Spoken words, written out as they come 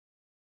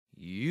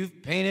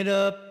You've painted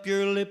up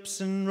your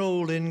lips and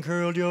rolled and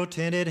curled your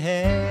tinted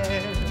hair.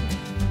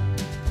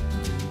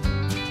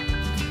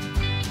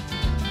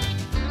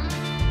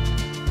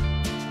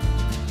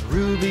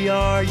 Ruby,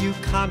 are you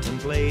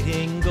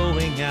contemplating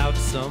going out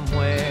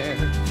somewhere?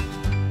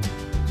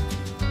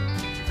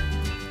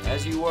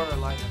 As you were,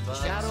 Lightnin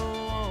Buds. Shadow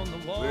on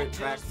the wall. We're at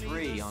track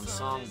 3 on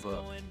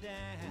Songbook.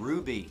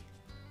 Ruby,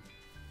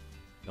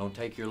 Don't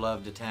Take Your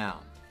Love to Town.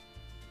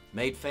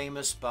 Made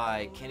famous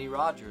by Kenny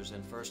Rogers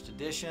in first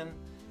edition.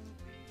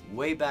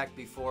 Way back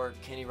before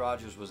Kenny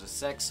Rogers was a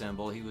sex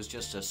symbol, he was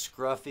just a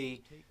scruffy,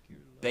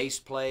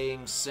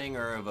 bass-playing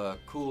singer of a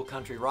cool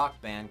country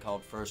rock band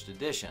called First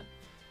Edition.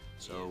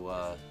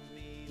 So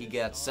he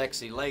got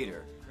sexy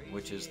later,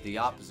 which is the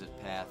opposite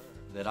path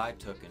that I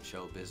took in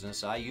show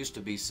business. I used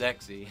to be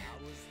sexy,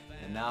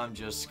 and now I'm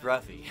just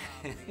scruffy.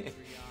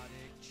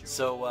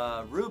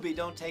 So Ruby,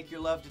 Don't Take Your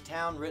Love to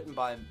Town, written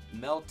by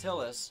Mel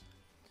Tillis,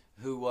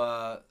 who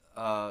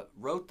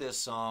wrote this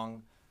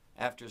song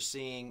after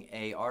seeing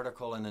an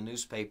article in the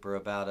newspaper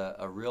about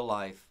a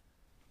real-life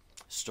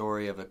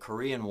story of a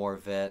Korean War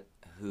vet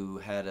who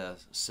had a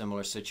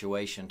similar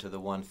situation to the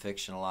one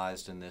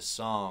fictionalized in this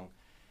song,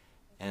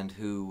 and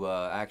who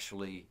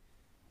actually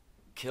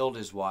killed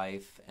his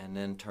wife and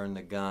then turned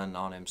the gun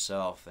on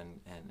himself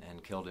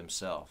and killed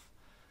himself.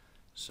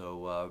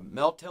 So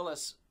Mel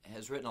Tillis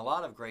has written a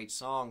lot of great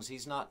songs.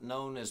 He's not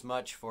known as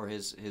much for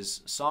his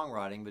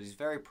songwriting, but he's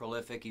very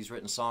prolific. He's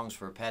written songs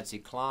for Patsy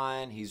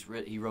Cline.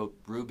 He wrote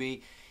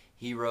Ruby.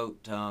 He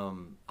wrote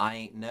I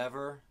Ain't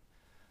Never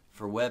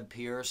for Webb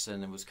Pierce,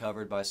 and it was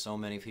covered by so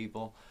many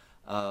people.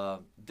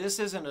 This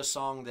isn't a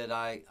song that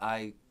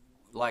I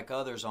like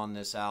others on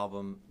this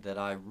album, that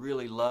I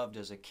really loved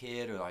as a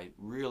kid, or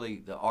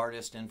the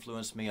artist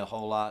influenced me a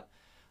whole lot.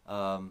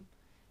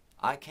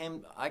 I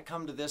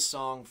come to this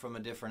song from a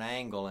different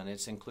angle, and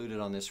it's included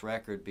on this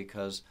record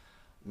because,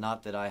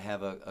 not that I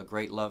have a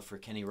great love for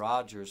Kenny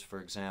Rogers,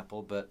 for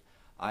example, but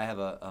I have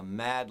a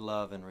mad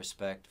love and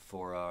respect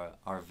for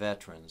our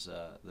veterans,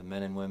 the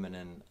men and women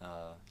in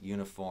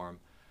uniform,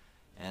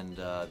 and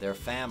their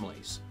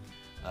families.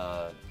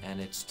 And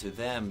it's to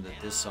them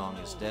that this song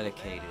is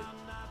dedicated.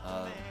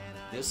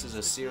 This is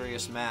a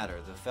serious matter.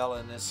 The fella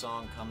in this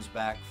song comes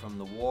back from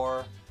the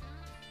war,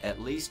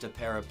 at least a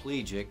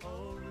paraplegic,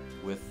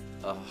 with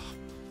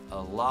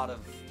a lot of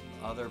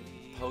other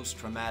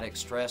post-traumatic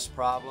stress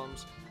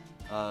problems,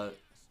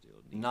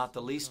 not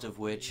the least of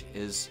which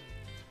is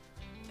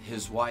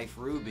his wife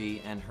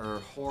Ruby and her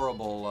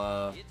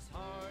horrible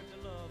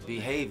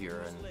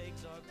behavior, and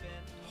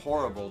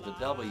horrible, the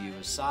W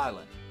is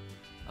silent.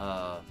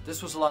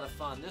 This was a lot of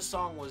fun. This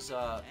song was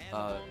a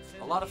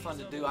lot of fun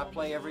to do. I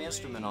play every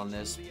instrument on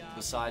this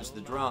besides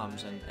the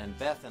drums, and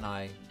Beth and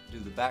I do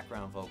the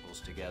background vocals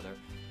together.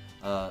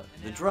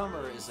 The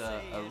drummer is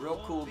a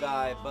real cool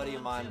guy, a buddy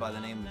of mine by the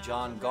name of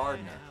John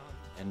Gardner.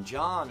 And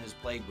John has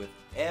played with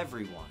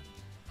everyone,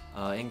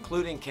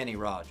 including Kenny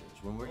Rogers.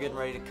 When we're getting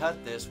ready to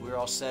cut this, we're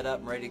all set up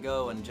and ready to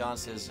go, and John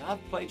says,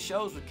 I've played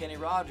shows with Kenny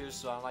Rogers,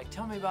 so I'm like,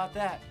 tell me about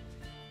that.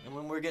 And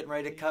when we're getting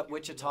ready to cut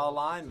Wichita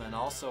Lineman,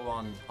 also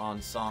on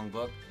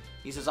Songbook,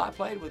 he says, I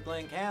played with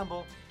Glenn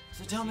Campbell,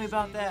 so tell me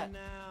about that.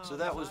 So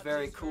that was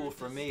very cool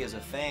for me as a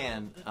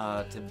fan,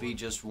 to be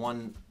just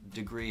one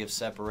degree of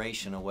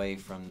separation away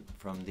from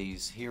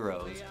these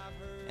heroes.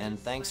 And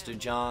thanks to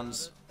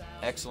John's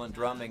excellent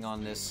drumming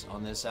on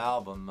this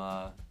album,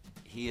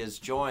 he has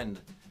joined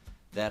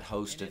that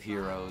host of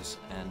heroes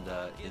and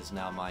is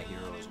now my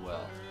hero as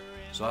well.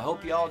 So I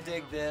hope you all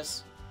dig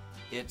this.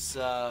 It's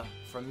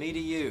from me to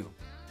you.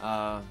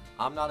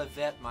 I'm not a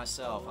vet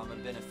myself, I'm a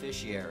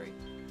beneficiary,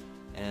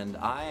 and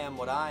I am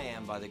what I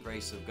am by the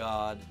grace of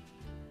God,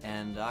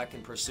 and I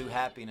can pursue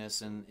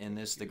happiness in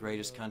this, the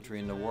greatest country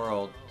in the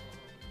world,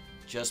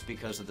 just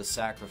because of the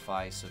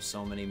sacrifice of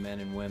so many men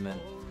and women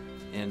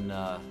in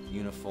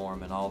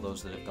uniform, and all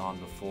those that have gone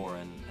before,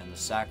 and the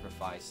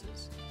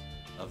sacrifices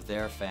of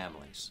their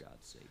families.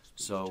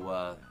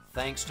 So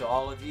thanks to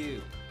all of you,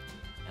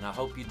 and I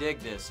hope you dig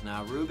this.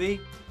 Now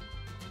Ruby,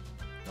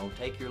 don't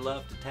take your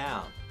love to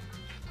town.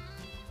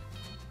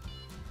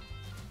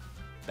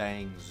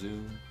 Bang,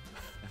 zoom.